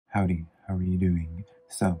Howdy, how are you doing?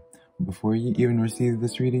 So, before you even receive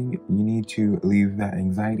this reading, you need to leave that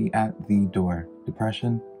anxiety at the door.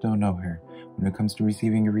 Depression, don't know her. When it comes to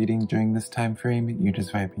receiving a reading during this time frame, you're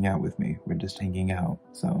just vibing out with me. We're just hanging out,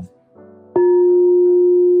 so.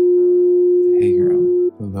 Hey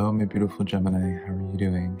girl. Hello, my beautiful Gemini. How are you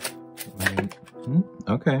doing?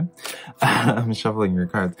 Okay. I'm shuffling your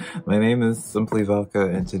cards. My name is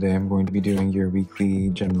SimplyVelca, and today I'm going to be doing your weekly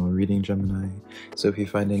general reading, Gemini. So if you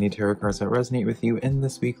find any tarot cards that resonate with you in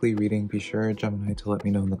this weekly reading, be sure, Gemini, to let me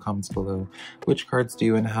know in the comments below which cards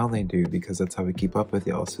do and how they do, because that's how we keep up with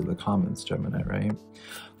y'all through the comments, Gemini, right?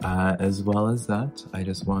 As well as that, I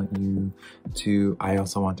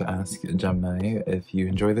also want to ask, Gemini, if you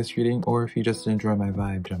enjoy this reading or if you just enjoy my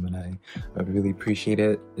vibe, Gemini. I'd really appreciate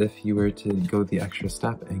it if you were to go the extra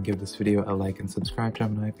step and give this video a like and subscribe,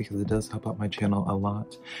 Gemini, because it does help out my channel a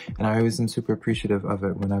lot. And I always am super appreciative of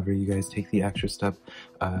it whenever you guys take the extra step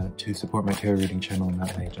to support my tarot reading channel in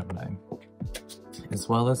that way, Gemini. As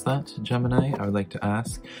well as that, Gemini, I would like to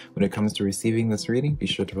ask, when it comes to receiving this reading, be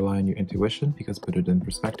sure to rely on your intuition, because put it in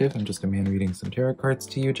perspective, I'm just a man reading some tarot cards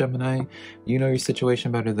to you, Gemini. You know your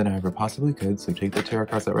situation better than I ever possibly could, so take the tarot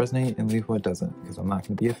cards that resonate and leave what doesn't, because I'm not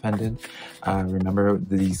going to be offended. Remember,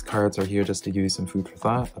 these cards are here just to give you some food for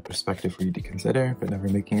thought, a perspective for you to consider, but never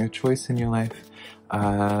making a choice in your life.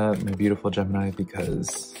 My beautiful Gemini,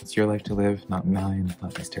 because it's your life to live, not mine,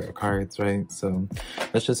 not these tarot cards, right? So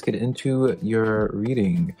let's just get into your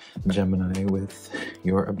reading, Gemini, with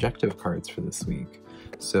your objective cards for this week.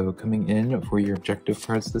 So coming in for your objective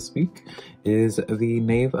cards this week is the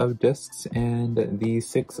Knave of Discs and the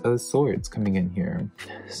Six of Swords coming in here.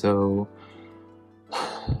 So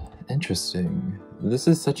interesting. This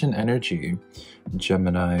is such an energy,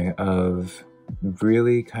 Gemini, of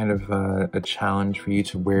really kind of a challenge for you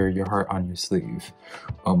to wear your heart on your sleeve,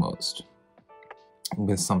 almost,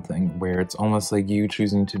 with something where it's almost like you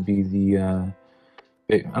choosing to be the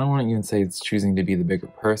I don't want to even say it's choosing to be the bigger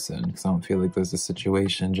person, because I don't feel like there's a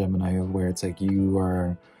situation, Gemini, where it's like you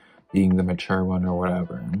are being the mature one or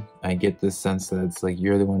whatever. I get this sense that it's like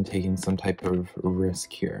you're the one taking some type of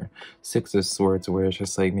risk here. Six of Swords, where it's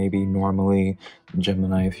just like maybe normally,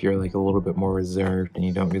 Gemini, if you're like a little bit more reserved and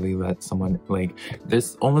you don't really let someone, like,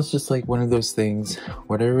 this almost just like one of those things,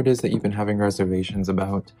 whatever it is that you've been having reservations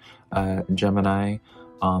about, Gemini,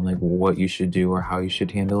 on like what you should do or how you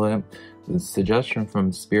should handle it. The suggestion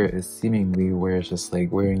from Spirit is seemingly where it's just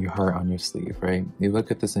like wearing your heart on your sleeve, right? You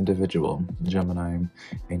look at this individual, Gemini,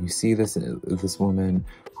 and you see this woman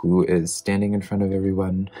who is standing in front of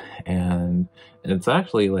everyone, and it's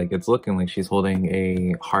actually like, it's looking like she's holding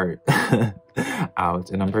a heart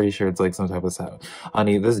out, and I'm pretty sure it's like some type of sound.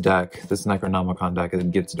 Honey, this deck, this Necronomicon deck,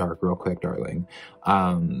 it gets dark real quick, darling.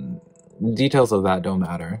 Details of that don't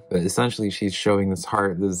matter, but essentially she's showing this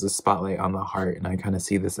heart. There's a spotlight on the heart, and I kind of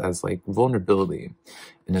see this as like vulnerability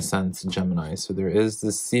in a sense, Gemini. So there is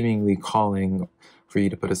this seemingly calling for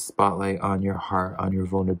you to put a spotlight on your heart, on your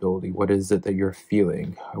vulnerability. What is it that you're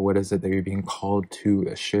feeling? What is it that you're being called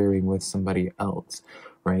to sharing with somebody else,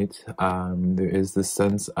 right? There is this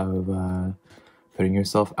sense of putting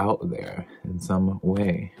yourself out there in some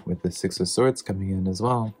way, with the Six of Swords coming in as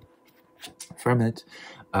well. From it,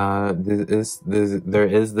 there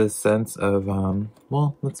is this sense of,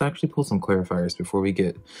 well, let's actually pull some clarifiers before we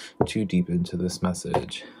get too deep into this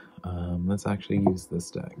message. Let's actually use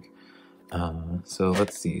this deck. So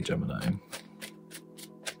let's see, Gemini.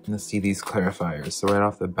 Let's see these clarifiers. So right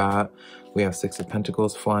off the bat, we have Six of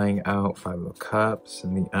Pentacles flying out, Five of Cups,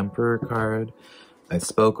 and the Emperor card. I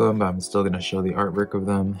spoke them, but I'm still going to show the artwork of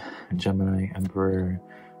them. Gemini, Emperor,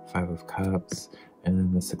 Five of Cups, and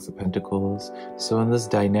then the Six of Pentacles. So in this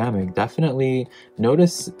dynamic, definitely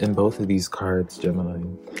notice in both of these cards, Gemini,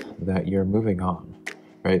 that you're moving on,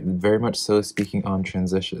 right? Very much so speaking on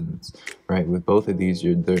transitions, right? With both of these,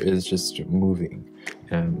 there is just moving.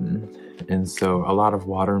 And so a lot of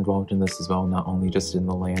water involved in this as well, not only just in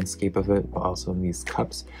the landscape of it, but also in these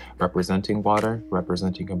cups representing water,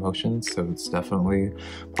 representing emotions. So it's definitely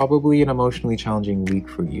probably an emotionally challenging week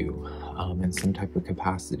for you in some type of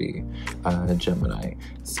capacity, Gemini,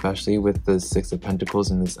 especially with the Six of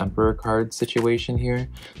Pentacles and this Emperor card situation here.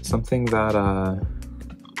 Something that,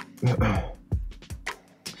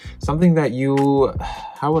 something that you,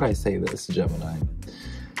 how would I say this, Gemini?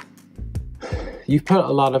 You've put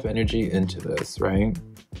a lot of energy into this, right?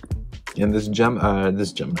 And this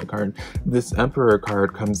Gemini card, this Emperor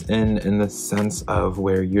card comes in the sense of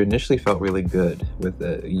where you initially felt really good with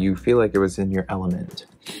it. You feel like it was in your element.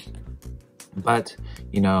 But,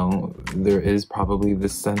 you know, there is probably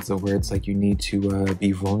this sense of where it's like you need to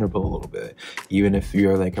be vulnerable a little bit. Even if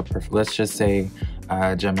you're like let's just say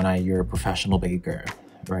Gemini, you're a professional baker,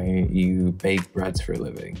 right? You bake breads for a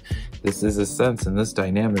living. This is a sense in this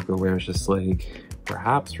dynamic where it's just like,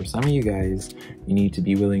 perhaps for some of you guys, you need to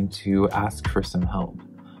be willing to ask for some help,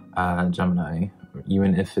 Gemini,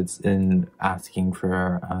 even if it's in asking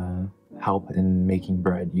for help in making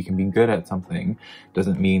bread. You can be good at something,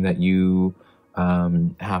 doesn't mean that you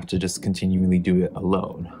have to just continually do it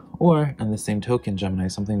alone. Or, in the same token, Gemini,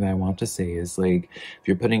 something that I want to say is like, if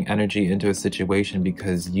you're putting energy into a situation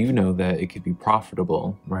because you know that it could be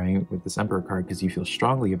profitable, right, with this Emperor card, because you feel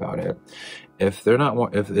strongly about it, if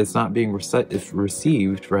it's not being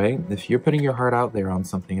received, right, if you're putting your heart out there on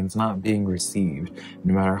something and it's not being received,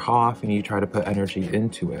 no matter how often you try to put energy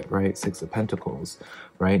into it, right, Six of Pentacles,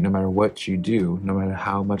 right, no matter what you do, no matter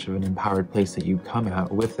how much of an empowered place that you come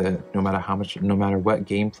at with it, no matter what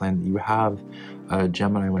game plan that you have,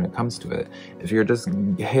 Gemini, when it comes to it, if you're just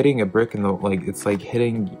hitting a brick in the, like, it's like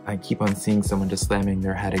hitting, I keep on seeing someone just slamming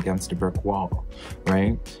their head against a brick wall,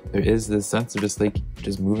 right? There is this sense of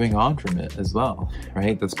just moving on from it as well,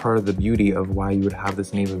 right? That's part of the beauty of why you would have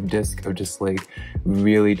this Knave of Disc, of just like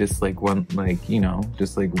really just like one, like, you know,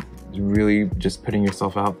 just like really just putting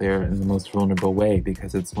yourself out there in the most vulnerable way,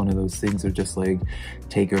 because it's one of those things of just like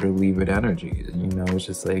take it or leave it energy, you know? It's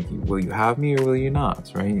just like, will you have me or will you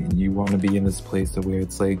not, right? You want to be in this place to where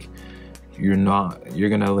it's like you're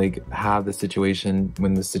gonna like have the situation,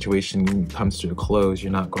 when the situation comes to a close,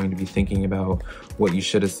 you're not going to be thinking about what you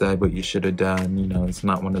should have said, what you should have done, you know? It's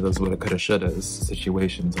not one of those woulda, coulda, shouldas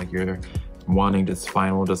situations. Like, you're wanting this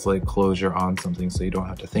final just like closure on something, so you don't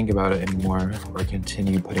have to think about it anymore or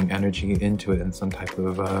continue putting energy into it in some type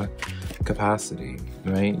of capacity,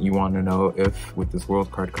 right? You want to know if, with this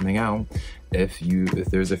World card coming out, if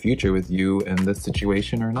there's a future with you in this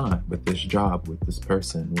situation or not, with this job, with this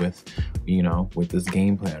person, with, you know, with this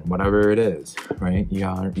game plan, whatever it is, right? You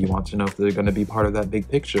want to know if they're going to be part of that big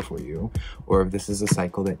picture for you, or if this is a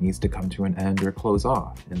cycle that needs to come to an end or close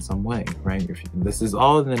off in some way, right? This is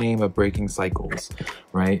all in the name of breaking cycles,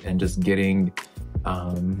 right? And just getting,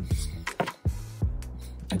 I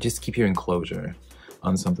just keep hearing closure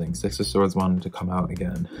on something. Six of Swords wanted to come out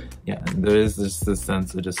again. Yeah, and there is this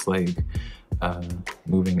sense of just like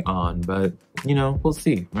moving on, but you know, we'll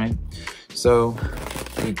see, right? So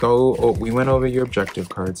we went over your objective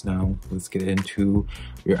cards. Now let's get into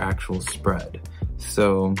your actual spread.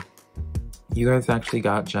 So you guys actually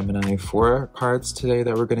got, Gemini, 4 cards today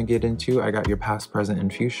that we're going to get into. I got your past, present,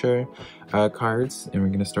 and future cards, and we're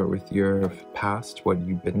going to start with your past, what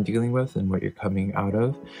you've been dealing with and what you're coming out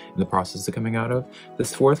of, in the process of coming out of.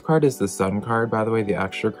 This 4th card is the Sun card, by the way, the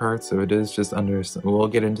extra card, so it is just under, we'll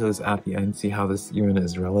get into this at the end, see how this even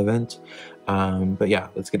is relevant. But yeah,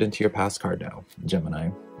 let's get into your past card now, Gemini,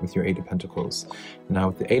 with your 8 of Pentacles. Now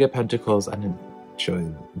with the 8 of Pentacles, I didn't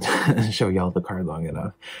show y'all the card long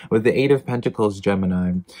enough. With the 8 of Pentacles,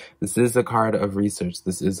 Gemini, this is a card of research.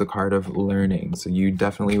 This is a card of learning. So you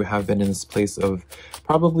definitely have been in this place of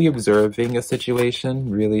probably observing a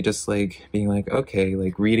situation, really just like being like, okay,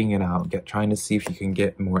 like reading it out, trying to see if you can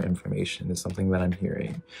get more information is something that I'm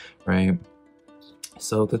hearing, right?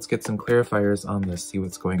 So let's get some clarifiers on this, see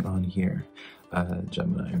what's going on here.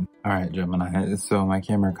 Gemini. All right, Gemini. So my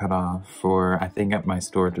camera cut off for, I think my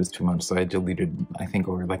storage was too much, so I deleted, I think,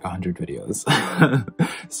 over like 100 videos.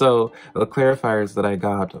 So the clarifiers that I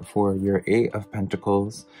got for your 8 of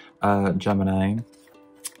Pentacles, Gemini,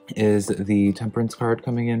 is the Temperance card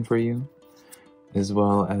coming in for you, as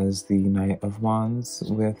well as the Knight of Wands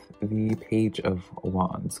with the Page of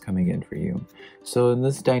Wands coming in for you. So in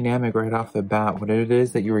this dynamic right off the bat, what it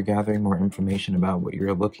is that you were gathering more information about, what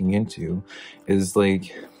you're looking into, is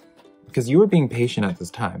like, because you were being patient at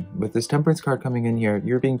this time. With this Temperance card coming in here,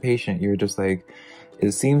 you're being patient. You're just like,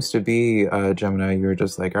 it seems to be, Gemini, you're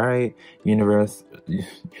just like, all right, universe,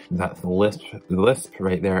 that's the lisp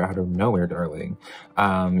right there out of nowhere, darling.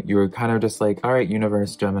 You were kind of just like, all right,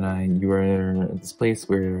 universe, Gemini, you were in this place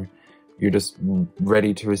where you're just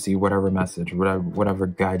ready to receive whatever message, whatever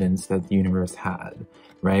guidance that the universe had,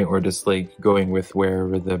 right? Or just like going with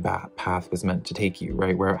wherever the path was meant to take you,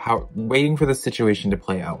 right? Waiting for the situation to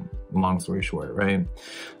play out, long story short, right?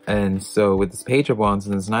 And so with this Page of Wands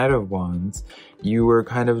and this Knight of Wands, you were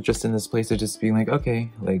kind of just in this place of just being like,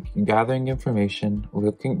 okay, like gathering information,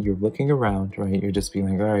 you're looking around, right? You're just being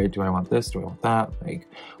like, all right, do I want this? Do I want that? Like,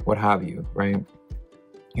 what have you, right?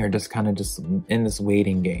 You're just kind of just in this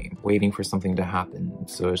waiting game, waiting for something to happen.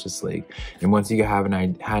 So it's just like, and once you had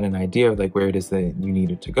an idea of like where it is that you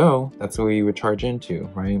needed to go, that's where you would charge into,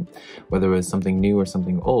 right? Whether it was something new or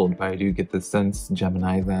something old. But I do get the sense,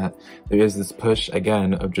 Gemini, that there is this push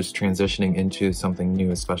again of just transitioning into something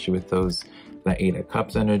new, especially with those that 8 of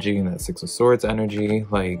Cups energy and that 6 of Swords energy.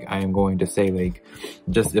 Like, I am going to say, like,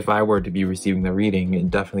 just if I were to be receiving the reading, it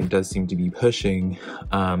definitely does seem to be pushing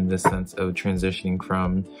this sense of transitioning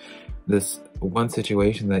from this one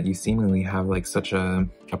situation that you seemingly have like such a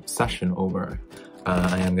obsession over,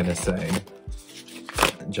 I am gonna say,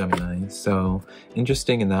 Gemini. So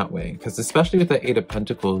interesting in that way, because especially with the 8 of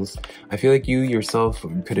Pentacles, I feel like you yourself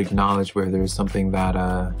could acknowledge where there's something that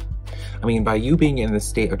I mean, by you being in the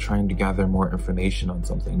state of trying to gather more information on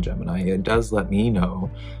something, Gemini, it does let me know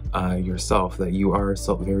yourself that you are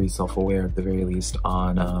very self-aware at the very least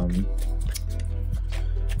on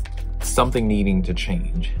something needing to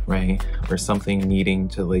change, right? Or something needing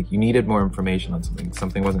to, like, you needed more information on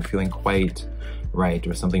something wasn't feeling quite right,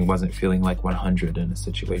 or something wasn't feeling like 100 in a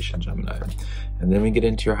situation, Gemini. And then we get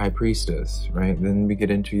into your High Priestess, right? Then we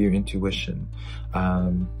get into your intuition.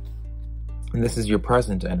 And this is your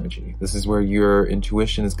present energy. This is where your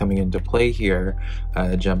intuition is coming into play here,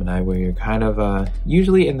 Gemini, where you're kind of,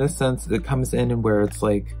 usually in this sense, it comes in and where it's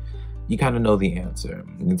like, you kind of know the answer.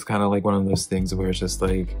 It's kind of like one of those things where it's just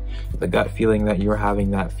like the gut feeling that you're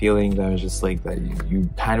having, that feeling that was just like that you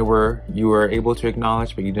kind of were able to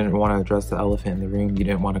acknowledge, but you didn't want to address the elephant in the room. You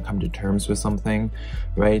didn't want to come to terms with something,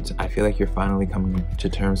 right? I feel like you're finally coming to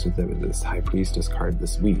terms with it with this High Priestess card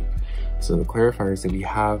this week. So the clarifiers that we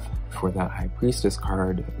have for that High Priestess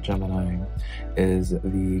card, Gemini, is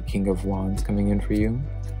the King of Wands coming in for you,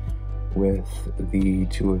 with the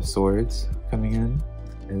 2 of Swords coming in,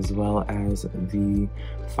 as well as the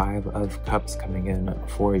 5 of Cups coming in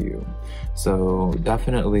for you. So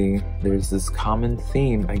definitely there's this common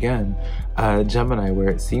theme again, Gemini, where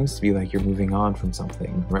it seems to be like you're moving on from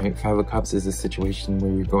something, right? 5 of Cups is a situation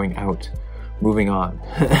where you're going out, moving on.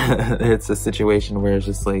 It's a situation where it's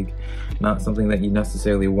just like not something that you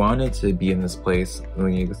necessarily wanted to be in this place.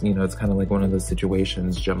 You know, it's kind of like one of those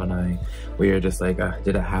situations, Gemini, where you're just like,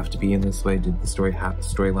 did it have to be in this way? Did the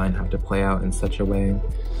storyline have to play out in such a way?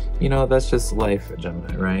 You know, that's just life,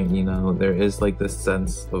 Gemini, right? You know, there is like this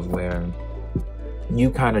sense of where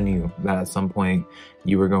you kind of knew that at some point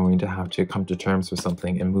you were going to have to come to terms with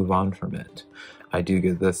something and move on from it. I do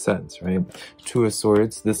get this sense, right? 2 of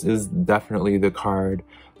Swords, this is definitely the card,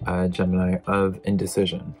 Gemini, of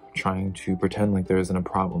indecision, trying to pretend like there isn't a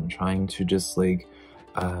problem, trying to just like,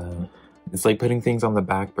 it's like putting things on the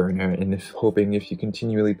back burner, and hoping if you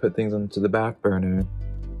continually put things onto the back burner,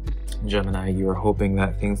 Gemini, you are hoping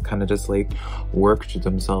that things kind of just like work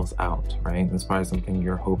themselves out, right? That's probably something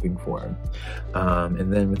you're hoping for.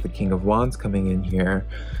 And then with the King of Wands coming in here,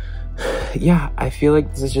 yeah, I feel like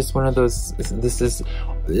this is just one of those,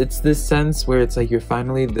 it's this sense where it's like you're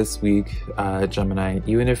finally this week, Gemini,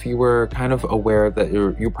 even if you were kind of aware that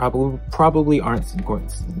you probably aren't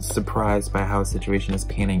surprised by how a situation is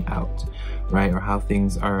panning out, right? Or how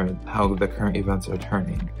the current events are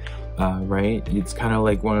turning. Right? It's kind of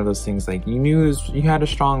like one of those things, like you had a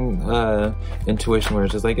strong intuition where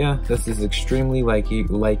it's just like, yeah, this is extremely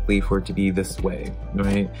likely for it to be this way,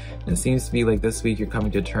 right? And it seems to be like this week you're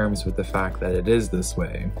coming to terms with the fact that it is this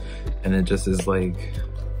way, and it just is like,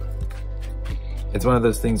 it's one of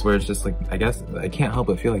those things where it's just like, I guess I can't help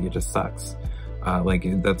but feel like it just sucks.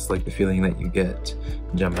 Like that's like the feeling that you get,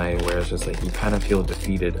 Gemini, where it's just like you kind of feel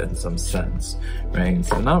defeated in some sense, right?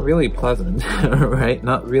 So not really pleasant, right?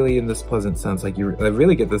 Not really in this pleasant sense. Like I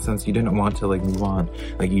really get the sense you didn't want to like move on,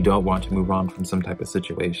 like you don't want to move on from some type of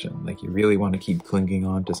situation, like you really want to keep clinging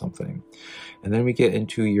on to something. And then we get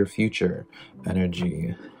into your future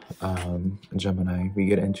energy, Gemini. We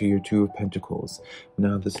get into your 2 of Pentacles.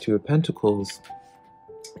 Now this 2 of Pentacles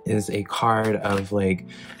is a card of like,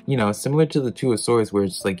 you know, similar to the 2 of Swords, where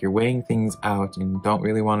it's like you're weighing things out and don't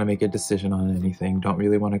really want to make a decision on anything, don't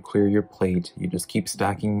really want to clear your plate, you just keep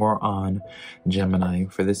stacking more on, Gemini.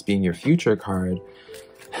 For this being your future card,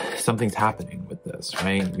 something's happening with this,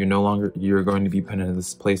 right? You're going to be put into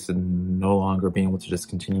this place and no longer being able to just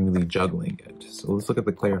continually juggling it. So let's look at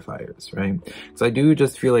the clarifiers, right? Because I do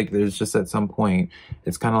just feel like there's just at some point,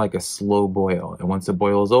 it's kind of like a slow boil. And once it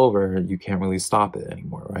boils over, you can't really stop it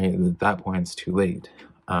anymore, right? At that point, it's too late.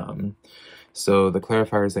 So the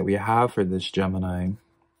clarifiers that we have for this Gemini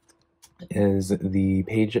is the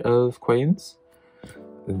Page of Coins,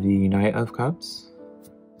 the Knight of Cups,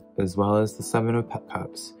 as well as the 7 of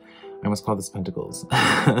Cups. I almost call this Pentacles.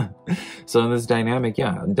 So in this dynamic,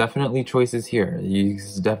 yeah, definitely choices here. You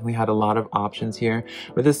definitely had a lot of options here.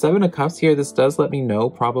 With the 7 of Cups here, this does let me know,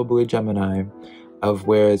 probably Gemini, of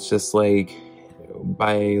where it's just like,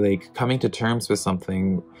 by like coming to terms with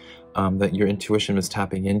something that your intuition was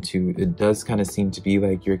tapping into, it does kind of seem to be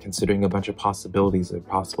like you're considering a bunch of possibilities of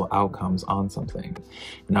possible outcomes on something.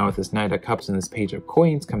 Now with this Knight of Cups and this Page of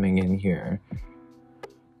Coins coming in here,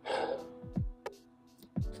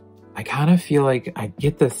 I kind of feel like I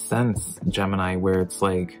get this sense, Gemini, where it's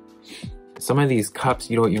like some of these cups,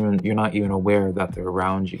 you're not even aware that they're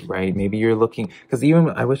around you, right? Maybe you're looking, because even,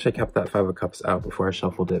 I wish I kept that Five of Cups out before I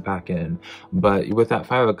shuffled it back in. But with that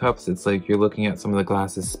Five of Cups, it's like you're looking at some of the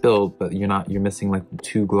glasses spilled, but you're missing like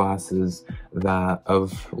 2 glasses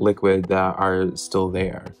of liquid that are still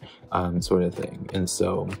there, sort of thing. And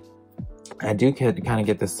so I do kind of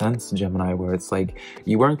get the sense, Gemini, where it's like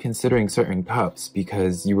you weren't considering certain cups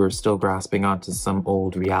because you were still grasping onto some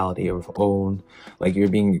old reality of own, like you're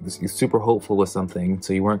being super hopeful with something,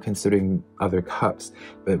 so you weren't considering other cups.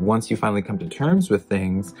 But once you finally come to terms with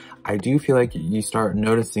things, I do feel like you start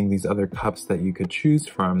noticing these other cups that you could choose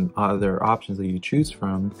from, other options that you choose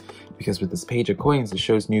from, because with this Page of Coins, it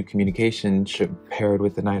shows new communication paired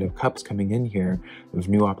with the Knight of Cups coming in here with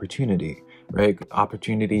new opportunity. Right?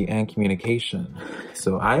 Opportunity and communication.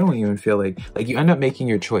 So I don't even feel like you end up making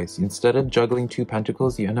your choice. Instead of juggling 2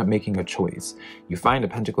 pentacles, you end up making a choice. You find a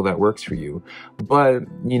pentacle that works for you. But,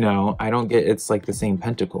 you know, I don't get it's like the same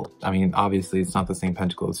pentacle. I mean, obviously it's not the same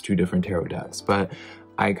pentacle. It's 2 different tarot decks. But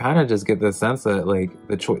I kind of just get the sense that like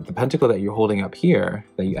the pentacle that you're holding up here,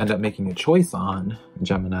 that you end up making a choice on,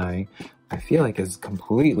 Gemini, I feel like is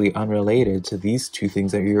completely unrelated to these 2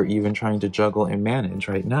 things that you're even trying to juggle and manage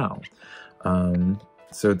right now.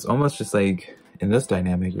 So it's almost just like in this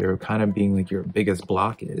dynamic, you're kind of being like your biggest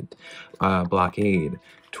blockade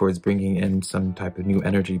towards bringing in some type of new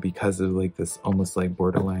energy because of like this almost like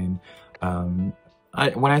borderline,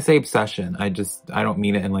 when I say obsession, I don't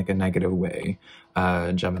mean it in like a negative way,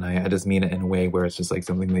 Gemini. I just mean it in a way where it's just like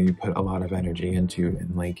something that you put a lot of energy into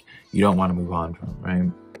and like you don't want to move on from,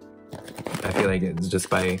 right? I feel like it's just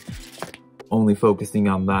by only focusing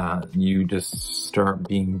on that, you just start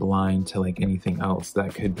being blind to like anything else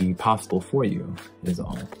that could be possible for you, is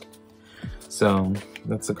all. So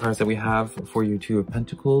that's the cards that we have for your 2 of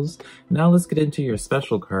Pentacles. Now let's get into your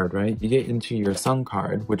special card, right? You get into your Sun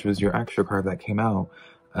card, which was your extra card that came out,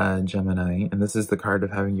 Gemini, and this is the card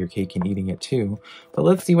of having your cake and eating it too. But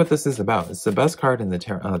let's see what this is about. It's the best card in the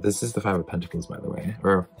tarot. This is the 5 of Pentacles, by the way,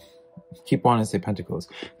 or keep wanting to say Pentacles.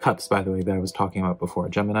 Cups, by the way, that I was talking about before,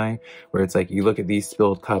 Gemini, where it's like you look at these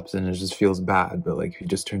spilled cups and it just feels bad, but like if you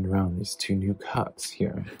just turned around, there's 2 new cups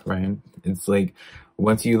here, right? It's like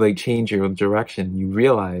once you like change your direction, you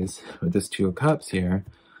realize with this 2 of Cups here,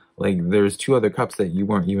 like there's 2 other cups that you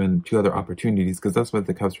weren't even, 2 other opportunities, because that's what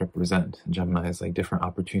the cups represent. Gemini is like different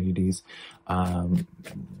opportunities.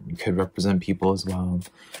 Could represent people as well.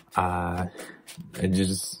 And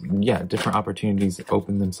just, yeah, different opportunities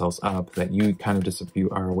open themselves up that you kind of just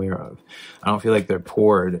are aware of. I don't feel like they're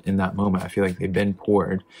poured in that moment. I feel like they've been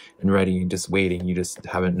poured and ready and just waiting. You just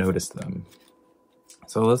haven't noticed them.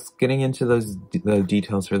 So let's getting into the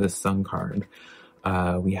details for this Sun card.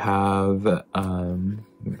 We have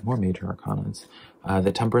more major arcanas.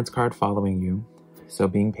 The Temperance card following you, so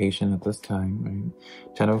being patient at this time,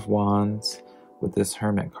 right? 10 of Wands with this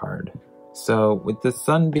Hermit card. So with the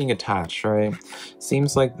Sun being attached, right,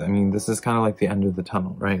 seems like, I mean, this is kind of like the end of the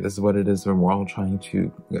tunnel, right? This is what it is when we're all trying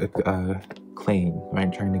to claim,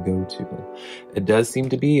 right, trying to go to. It does seem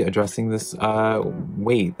to be addressing this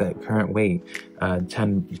weight, that current weight.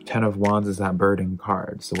 10 of Wands is that burden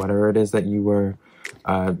card. So whatever it is that you were,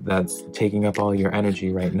 that's taking up all your energy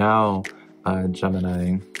right now,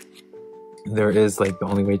 Gemini, there is like the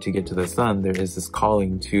only way to get to the Sun, there is this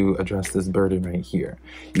calling to address this burden right here.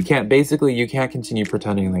 You can't continue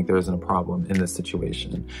pretending like there isn't a problem in this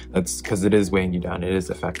situation. That's because it is weighing you down, it is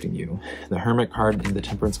affecting you. The Hermit card and the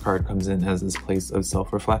Temperance card comes in as this place of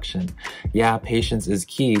self-reflection. Yeah, patience is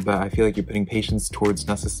key, but I feel like you're putting patience towards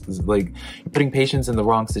you're putting patience in the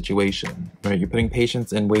wrong situation, right? You're putting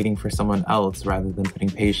patience in waiting for someone else rather than putting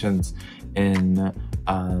patience in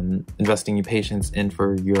investing your patience in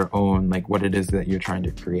for your own, like what it is that you're trying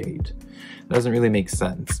to create. It doesn't really make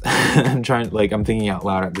sense. I'm thinking out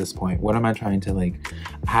loud at this point. What am I trying to like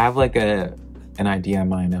have like an idea in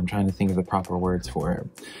mind? I'm trying to think of the proper words for it,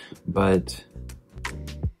 but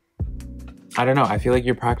I don't know. I feel like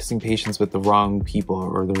you're practicing patience with the wrong people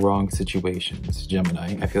or the wrong situations,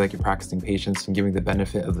 Gemini. I feel like you're practicing patience and giving the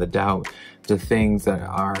benefit of the doubt to things that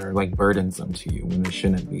are like burdensome to you when they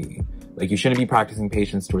shouldn't be. Like you shouldn't be practicing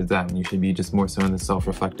patience towards them. You should be just more so in the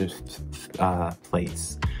self-reflective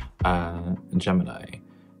place, Gemini.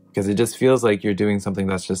 Because it just feels like you're doing something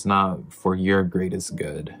that's just not for your greatest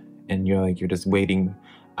good. And you're just waiting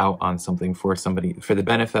out on something for somebody, for the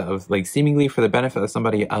benefit of, like, seemingly for the benefit of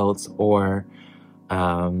somebody else, or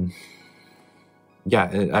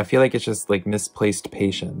yeah, I feel like it's just like misplaced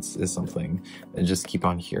patience is something I just keep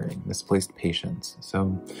on hearing. Misplaced patience.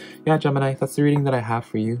 So yeah, Gemini, that's the reading that I have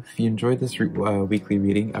for you. If you enjoyed this weekly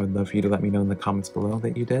reading, I would love for you to let me know in the comments below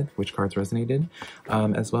that you did, which cards resonated,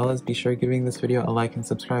 as well as be sure giving this video a like and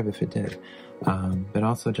subscribe if it did. But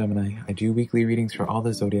also, Gemini, I do weekly readings for all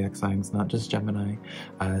the zodiac signs, not just Gemini.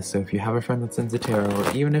 So if you have a friend that's into tarot,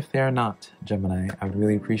 or even if they're not Gemini, I would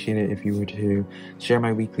really appreciate it if you were to share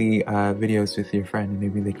my weekly videos with your friend, and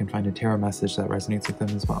maybe they can find a tarot message that resonates with them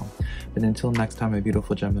as well. But until next time, my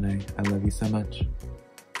beautiful Gemini, I love you so much.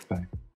 Bye.